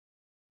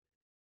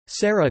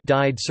Sarah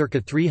died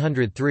circa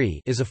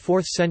 303 is a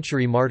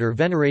 4th-century martyr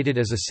venerated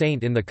as a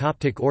saint in the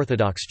Coptic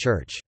Orthodox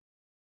Church.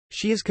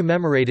 She is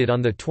commemorated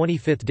on the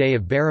 25th day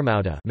of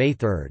Baramouda, May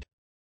 3.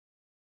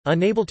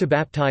 Unable to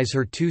baptize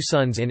her 2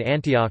 sons in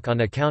Antioch on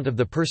account of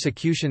the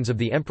persecutions of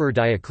the Emperor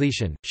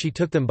Diocletian, she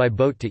took them by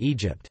boat to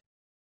Egypt.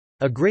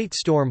 A great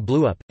storm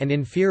blew up, and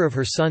in fear of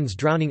her sons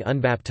drowning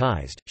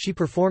unbaptized, she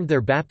performed their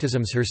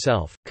baptisms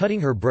herself,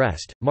 cutting her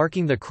breast,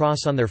 marking the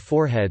cross on their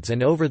foreheads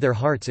and over their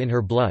hearts in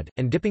her blood,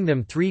 and dipping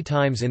them 3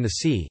 times in the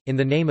sea, in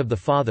the name of the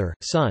Father,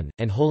 Son,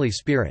 and Holy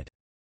Spirit.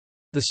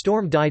 The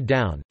storm died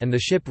down, and the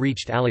ship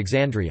reached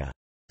Alexandria.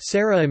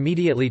 Sarah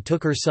immediately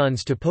took her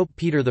sons to Pope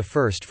Peter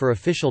I for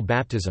official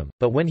baptism,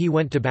 but when he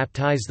went to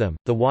baptize them,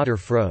 the water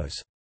froze.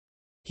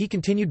 He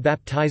continued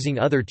baptizing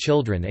other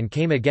children and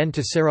came again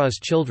to Sarah's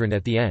children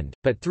at the end,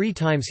 but 3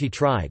 times he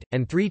tried,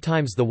 and 3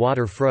 times the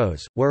water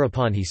froze,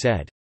 whereupon he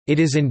said, "It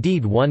is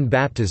indeed one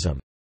baptism."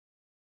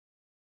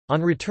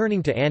 On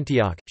returning to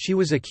Antioch, she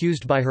was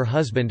accused by her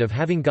husband of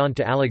having gone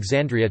to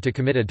Alexandria to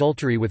commit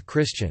adultery with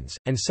Christians,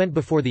 and sent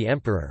before the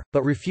emperor,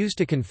 but refused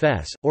to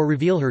confess, or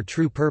reveal her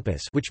true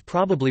purpose, which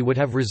probably would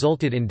have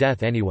resulted in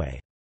death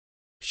anyway.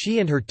 She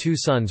and her 2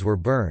 sons were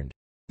burned.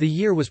 The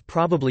year was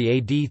probably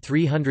AD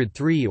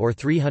 303 or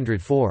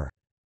 304.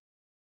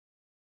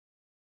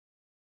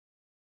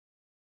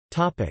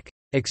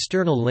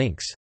 External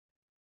links.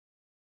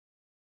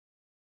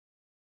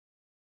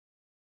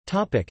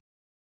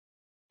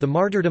 The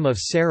martyrdom of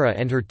Sarah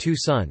and her 2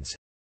 sons.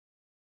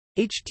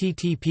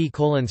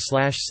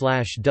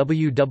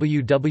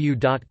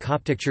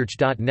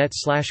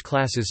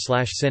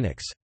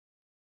 http://www.copticchurch.net/classes/cynics.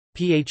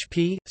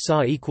 php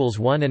sa =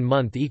 1 and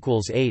month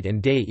 = 8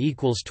 and day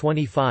 =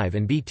 25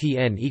 and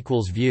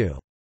btn = view.